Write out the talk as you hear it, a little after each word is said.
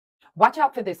Watch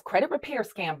out for this credit repair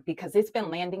scam because it's been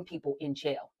landing people in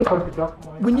jail.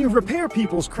 When you repair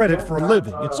people's credit for a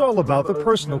living, it's all about the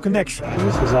personal connection.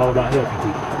 This is all about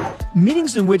helping people.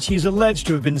 Meetings in which he's alleged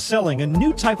to have been selling a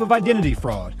new type of identity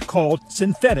fraud called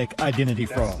synthetic identity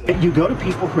fraud. You go to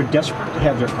people who are desperate to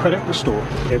have their credit restored.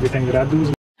 Everything that I do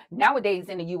is... Nowadays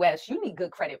in the US, you need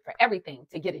good credit for everything,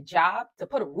 to get a job, to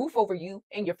put a roof over you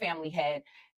and your family head.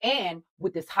 And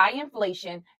with this high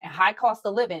inflation and high cost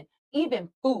of living, even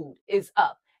food is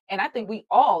up. And I think we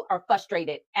all are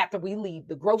frustrated after we leave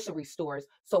the grocery stores.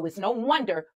 So it's no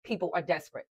wonder people are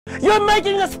desperate. You're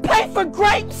making us pay for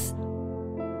grapes,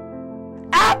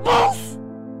 apples,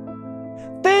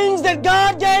 things that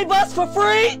God gave us for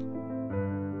free.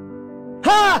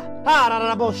 Ha!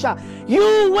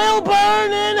 You will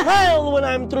burn in hell when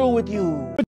I'm through with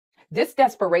you. This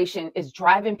desperation is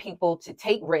driving people to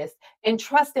take risks and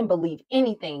trust and believe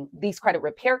anything these credit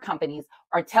repair companies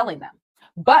are telling them.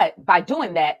 But by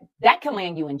doing that, that can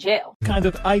land you in jail. Kind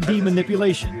of ID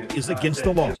manipulation is against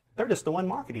the law. They're just the one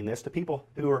marketing this to people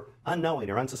who are unknowing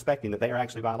or unsuspecting that they are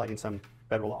actually violating some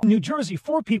federal law. In New Jersey,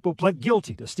 4 people pled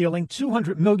guilty to stealing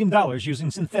 $200 million using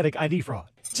synthetic ID fraud.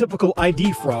 Typical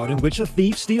ID fraud in which a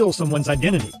thief steals someone's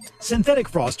identity. Synthetic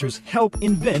fraudsters help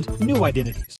invent new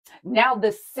identities. Now,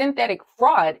 the synthetic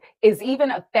fraud is even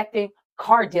affecting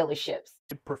car dealerships.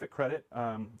 Perfect credit,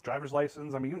 driver's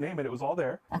license, I mean, you name it, it was all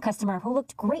there. A customer who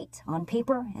looked great on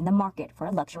paper in the market for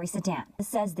a luxury sedan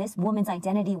says this woman's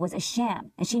identity was a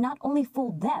sham, and she not only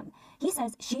fooled them, he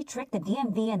says she tricked the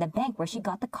DMV and the bank where she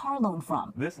got the car loan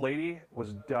from. This lady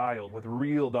was dialed with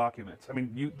real documents. I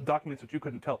mean, documents that you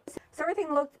couldn't tell. So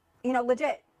everything looked,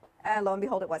 legit. Lo and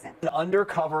behold, it wasn't. An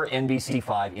undercover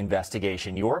NBC5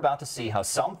 investigation. You're about to see how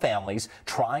some families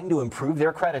trying to improve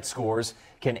their credit scores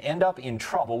can end up in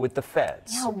trouble with the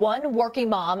feds. Yeah, one working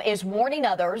mom is warning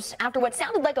others after what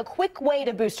sounded like a quick way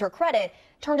to boost her credit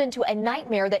turned into a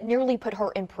nightmare that nearly put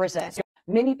her in prison.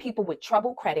 Many people with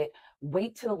troubled credit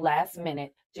wait to the last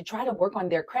minute to try to work on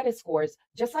their credit scores,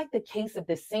 just like the case of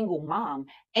this single mom,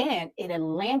 and it had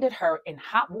landed her in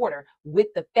hot water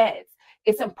with the feds.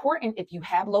 It's important, if you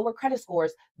have lower credit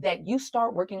scores, that you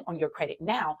start working on your credit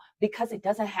now, because it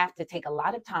doesn't have to take a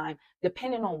lot of time,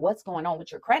 depending on what's going on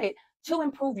with your credit, to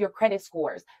improve your credit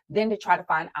scores, than to try to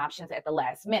find options at the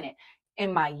last minute.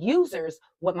 And my users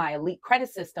with my elite credit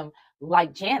system,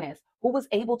 like Janice, who was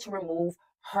able to remove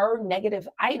her negative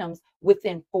items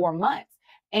within 4 months.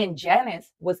 And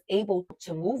Janice was able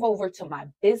to move over to my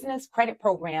business credit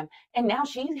program, and now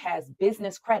she has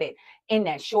business credit in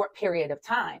that short period of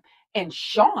time. And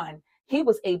Sean, he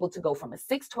was able to go from a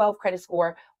 612 credit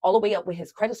score all the way up with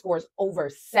his credit scores over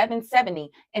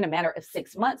 770 in a matter of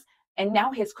 6 months. And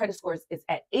now his credit scores is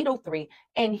at 803,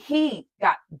 and he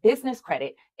got business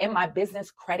credit in my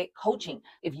business credit coaching.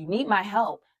 If you need my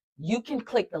help, you can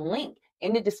click the link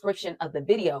in the description of the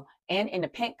video and in the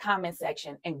pinned comment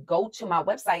section and go to my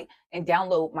website and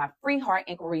download my free heart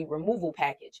inquiry removal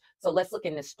package. So let's look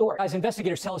in this story. As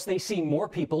investigators tell us, they see more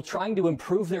people trying to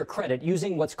improve their credit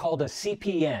using what's called a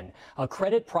CPN, a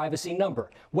credit privacy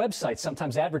number. Websites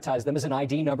sometimes advertise them as an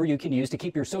ID number you can use to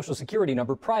keep your social security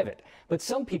number private. But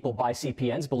some people buy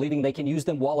CPNs believing they can use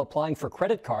them while applying for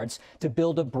credit cards to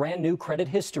build a brand new credit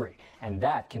history. And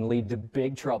that can lead to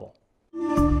big trouble.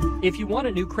 If you want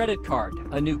a new credit card,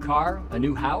 a new car, a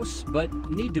new house, but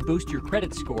need to boost your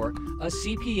credit score, a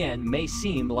CPN may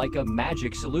seem like a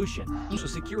magic solution. Social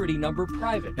Security number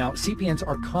private. Now, CPNs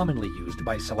are commonly used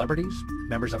by celebrities,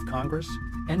 members of Congress,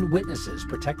 and witnesses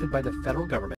protected by the federal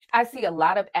government. I see a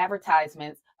lot of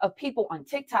advertisements of people on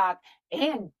TikTok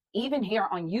and even here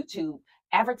on YouTube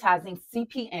advertising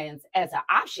CPNs as an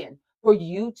option for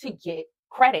you to get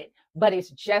credit, but it's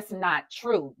just not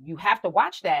true. You have to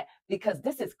watch that because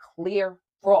this is clear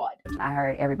fraud. I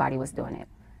heard everybody was doing it,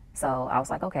 so I was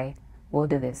like, okay, we'll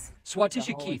do this.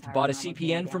 Swatisha Keith bought a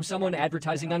CPN from someone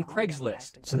advertising on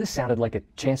Craigslist. So this sounded like a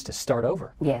chance to start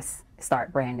over. Yes,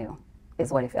 start brand new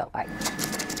is what it felt like.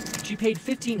 She paid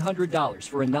 $1,500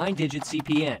 for a 9-digit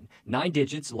CPN, 9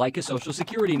 digits like a social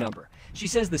security number. She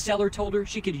says the seller told her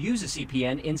she could use a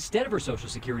CPN instead of her social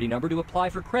security number to apply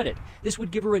for credit. This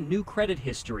would give her a new credit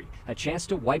history, a chance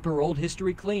to wipe her old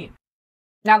history clean.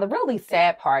 Now, the really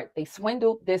sad part, they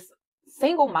swindled this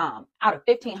single mom out of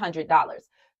 $1,500.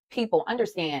 People,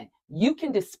 understand, you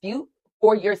can dispute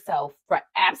for yourself for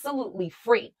absolutely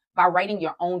free by writing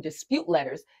your own dispute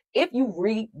letters if you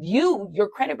review your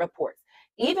credit reports.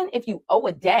 Even if you owe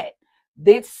a debt,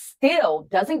 this still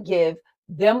doesn't give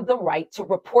them the right to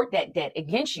report that debt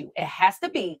against you. It has to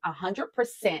be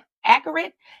 100%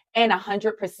 accurate and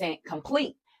 100%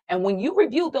 complete. And when you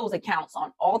review those accounts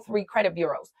on all 3 credit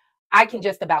bureaus, I can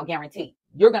just about guarantee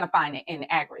you're going to find an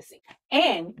inaccuracy.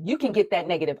 And you can get that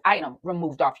negative item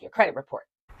removed off your credit report.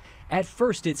 At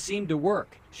first, it seemed to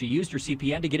work. She used her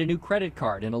CPN to get a new credit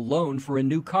card and a loan for a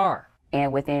new car.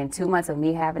 And within 2 months of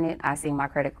me having it, I seen my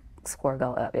credit score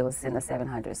go up. It was in the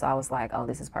 700s. So I was like, oh,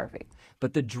 this is perfect.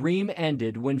 But the dream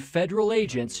ended when federal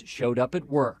agents showed up at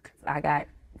work. I got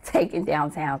taken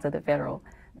downtown to the federal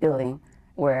building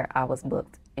where I was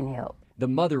booked and held. The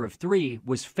mother of 3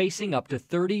 was facing up to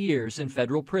 30 years in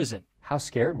federal prison. How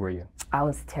scared were you? I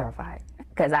was terrified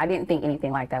because I didn't think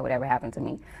anything like that would ever happen to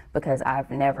me because I've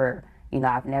never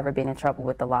been in trouble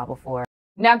with the law before.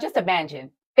 Now just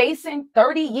imagine facing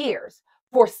 30 years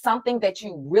for something that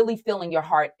you really feel in your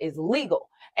heart is legal.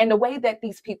 And the way that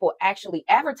these people actually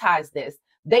advertise this,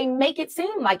 they make it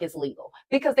seem like it's legal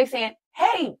because they're saying,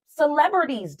 hey,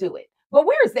 celebrities do it. But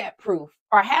where is that proof?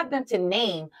 Or have them to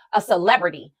name a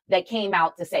celebrity that came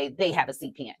out to say they have a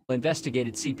CPN.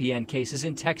 Investigated CPN cases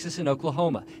in Texas and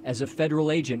Oklahoma as a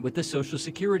federal agent with the Social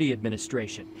Security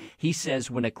Administration. He says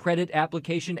when a credit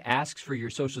application asks for your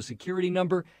Social Security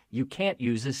number, you can't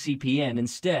use a CPN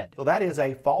instead. So that is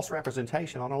a false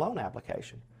representation on a loan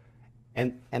application.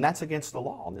 And that's against the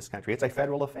law in this country. It's a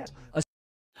federal offense.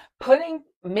 Putting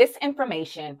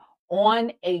misinformation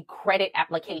on a credit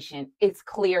application is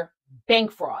clear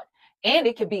bank fraud. And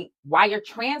it could be wire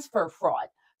transfer fraud.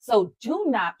 So do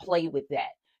not play with that.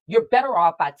 You're better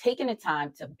off by taking the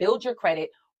time to build your credit,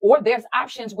 or there's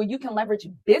options where you can leverage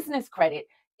business credit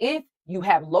if you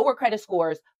have lower credit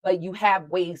scores, but you have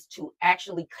ways to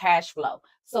actually cash flow.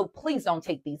 So please don't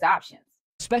take these options.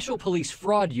 Special Police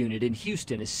Fraud Unit in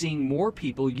Houston is seeing more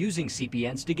people using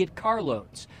CPNs to get car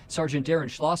loans. Sergeant Darren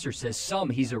Schlosser says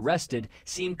some he's arrested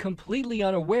seem completely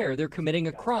unaware they're committing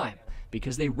a crime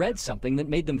because they read something that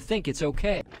made them think it's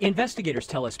okay. Investigators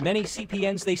tell us many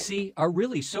CPNs they see are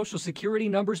really Social Security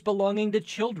numbers belonging to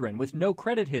children with no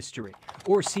credit history.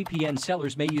 Or CPN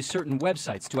sellers may use certain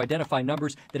websites to identify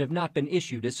numbers that have not been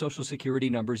issued as Social Security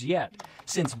numbers yet.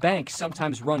 Since banks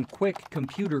sometimes run quick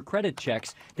computer credit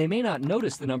checks, they may not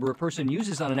notice the number a person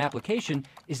uses on an application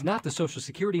is not the Social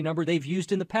Security number they've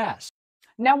used in the past.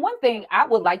 Now, one thing I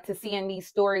would like to see in these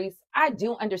stories, I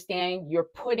do understand you're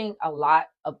putting a lot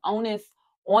of onus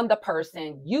on the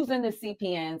person using the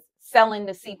CPNs, selling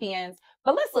the CPNs,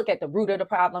 but let's look at the root of the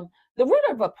problem. The root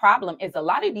of the problem is a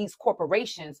lot of these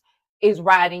corporations is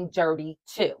riding dirty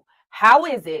too. How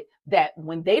is it that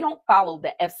when they don't follow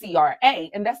the FCRA,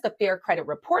 and that's the Fair Credit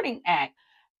Reporting Act,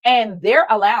 and they're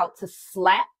allowed to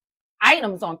slap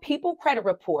items on people's credit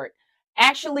report,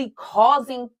 actually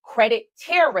causing credit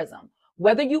terrorism?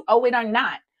 Whether you owe it or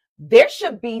not, there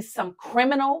should be some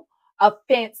criminal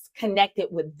offense connected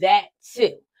with that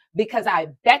too. Because I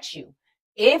bet you,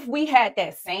 if we had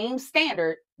that same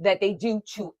standard that they do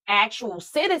to actual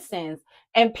citizens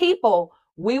and people,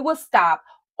 we would stop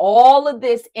all of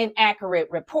this inaccurate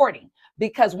reporting.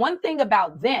 Because one thing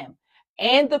about them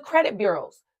and the credit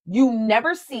bureaus, you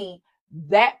never see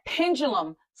that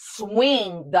pendulum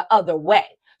swing the other way.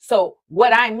 So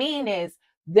what I mean is,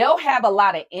 they'll have a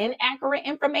lot of inaccurate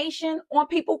information on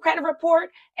people's credit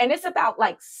report. And it's about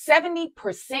like 70%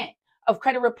 of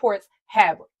credit reports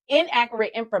have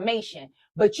inaccurate information,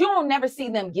 but you'll never see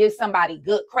them give somebody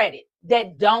good credit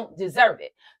that don't deserve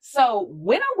it. So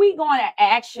when are we going to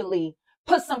actually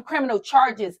put some criminal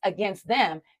charges against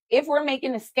them if we're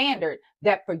making a standard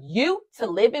that for you to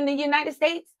live in the United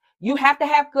States, you have to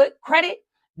have good credit?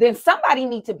 Then somebody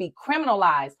needs to be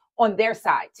criminalized on their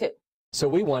side too. So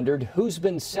we wondered who's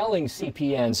been selling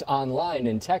CPNs online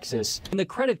in Texas. When the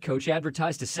credit coach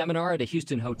advertised a seminar at a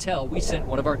Houston hotel, we sent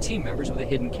one of our team members with a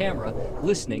hidden camera,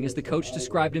 listening as the coach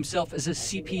described himself as a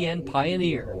CPN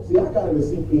pioneer. See, I got in the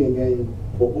CPN game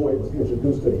before it was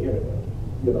introduced to the internet.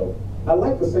 You know, I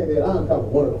like to say that I'm kind of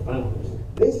one of the founders.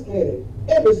 They scanned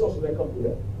every social that comes through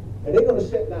there. And they're going to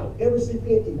shut down every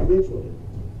CPN eventually.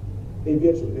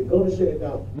 Eventually, they're going to shut it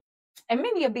down. And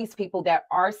many of these people that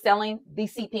are selling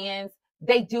these CPNs,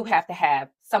 they do have to have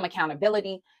some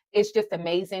accountability. It's just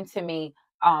amazing to me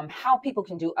how people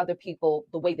can do other people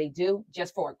the way they do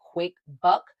just for a quick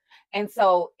buck. And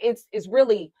so it's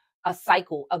really a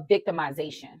cycle of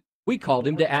victimization. We called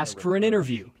him to ask for an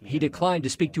interview. He declined to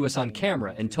speak to us on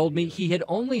camera and told me he had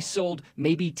only sold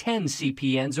maybe 10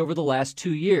 CPNs over the last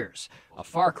 2 years, a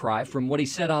far cry from what he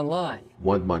said online.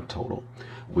 1 month total,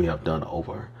 we have done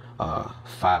over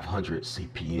 500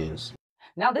 CPNs.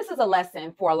 Now, this is a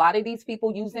lesson for a lot of these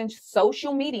people using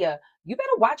social media. You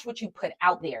better watch what you put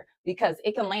out there because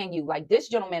it can land you like this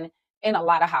gentleman in a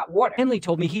lot of hot water. Henley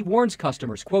told me he warns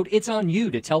customers, quote, it's on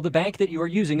you to tell the bank that you are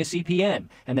using a CPN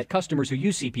and that customers who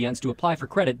use CPNs to apply for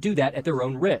credit do that at their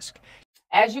own risk.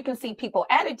 As you can see, people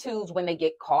attitudes, when they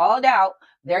get called out,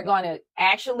 they're going to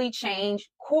actually change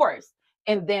course,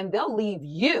 and then they'll leave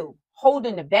you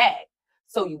holding the bag.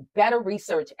 So you better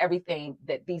research everything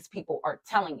that these people are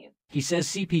telling you. He says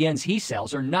CPNs he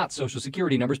sells are not Social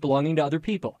Security numbers belonging to other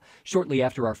people. Shortly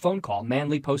after our phone call,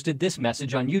 Manley posted this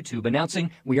message on YouTube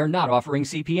announcing we are not offering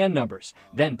CPN numbers,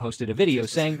 then posted a video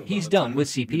saying he's done with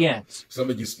CPNs. Some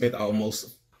of you spent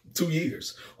almost 2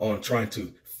 years on trying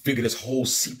to figure this whole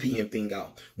CPN thing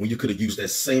out when you could have used that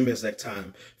same exact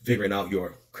time figuring out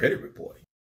your credit reporting.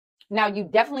 Now, you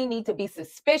definitely need to be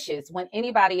suspicious when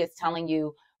anybody is telling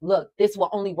you, look, this will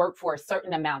only work for a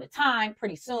certain amount of time.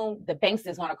 Pretty soon, the banks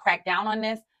is going to crack down on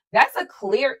this. That's a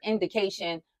clear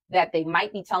indication that they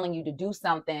might be telling you to do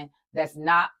something that's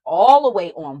not all the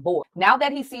way on board. Now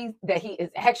that he sees that he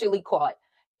is actually caught,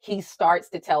 he starts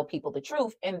to tell people the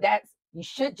truth. And that's, you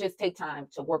should just take time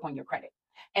to work on your credit.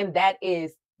 And that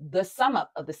is the sum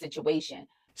up of the situation.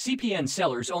 CPN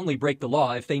sellers only break the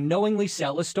law if they knowingly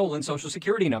sell a stolen Social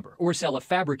Security number or sell a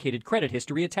fabricated credit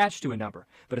history attached to a number.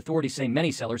 But authorities say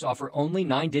many sellers offer only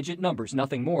 9-digit numbers,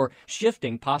 nothing more,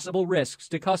 shifting possible risks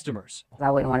to customers.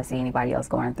 I wouldn't want to see anybody else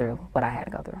going through what I had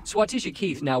to go through. Swatisha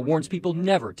Keith now warns people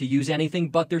never to use anything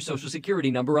but their Social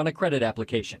Security number on a credit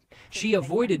application. She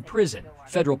avoided prison.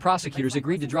 Federal prosecutors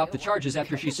agreed to drop the charges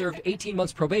after she served 18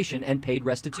 months probation and paid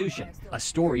restitution. A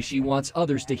story she wants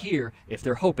others to hear if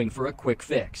they're hoping for a quick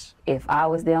fix. If I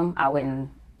was them, I wouldn't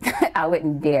I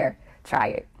wouldn't dare try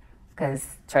it, because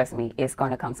trust me, it's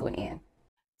going to come to an end.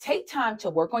 Take time to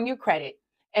work on your credit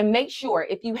and make sure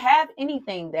if you have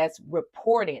anything that's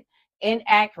reported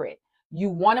inaccurate, you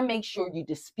want to make sure you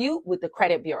dispute with the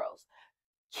credit bureaus.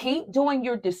 Keep doing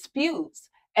your disputes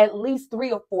at least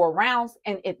 3 or 4 rounds.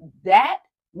 And if that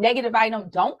negative item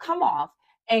don't come off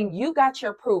and you got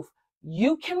your proof,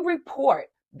 you can report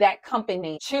that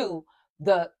company to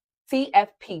the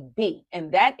CFPB,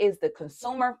 and that is the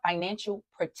Consumer Financial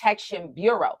Protection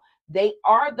Bureau. They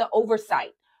are the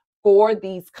oversight for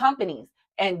these companies.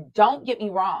 And don't get me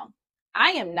wrong, I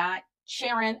am not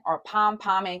cheering or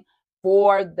pom-pomming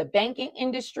for the banking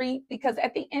industry, because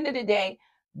at the end of the day,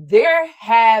 they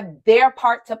have their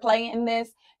part to play in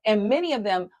this, and many of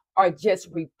them are just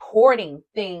reporting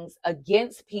things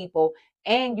against people.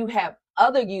 And you have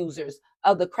other users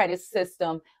of the credit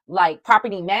system like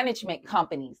property management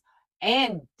companies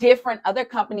and different other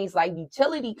companies like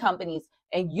utility companies,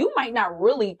 and you might not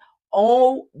really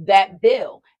owe that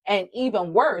bill, and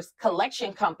even worse,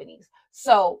 collection companies.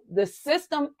 So the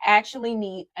system actually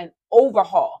needs an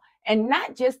overhaul, and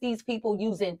not just these people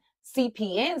using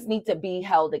CPNs need to be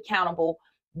held accountable.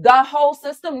 The whole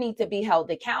system needs to be held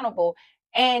accountable,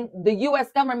 and the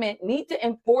U.S. government need to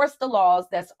enforce the laws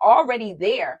that's already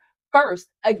there first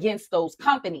against those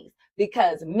companies,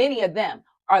 because many of them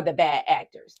are the bad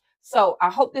actors. So I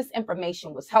hope this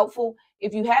information was helpful.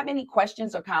 If you have any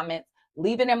questions or comments,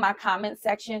 leave it in my comment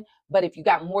section. But if you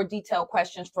got more detailed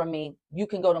questions from me, you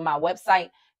can go to my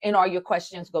website, and all your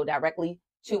questions go directly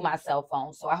to my cell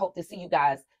phone. So I hope to see you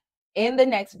guys in the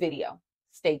next video.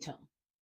 Stay tuned.